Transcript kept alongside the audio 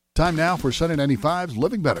Time now for Sunday 95's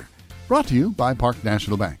Living Better, brought to you by Park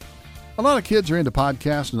National Bank. A lot of kids are into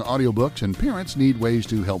podcasts and audiobooks, and parents need ways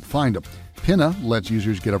to help find them. Pinna lets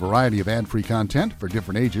users get a variety of ad-free content for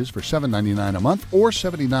different ages for $7.99 a month or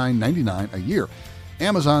 $79.99 a year.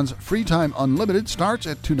 Amazon's Free Time Unlimited starts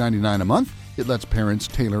at $2.99 a month. It lets parents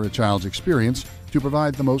tailor a child's experience to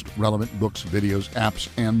provide the most relevant books, videos, apps,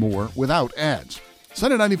 and more without ads.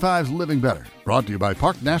 Sunday 95's Living Better, brought to you by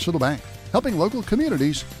Park National Bank, helping local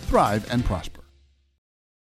communities thrive and prosper.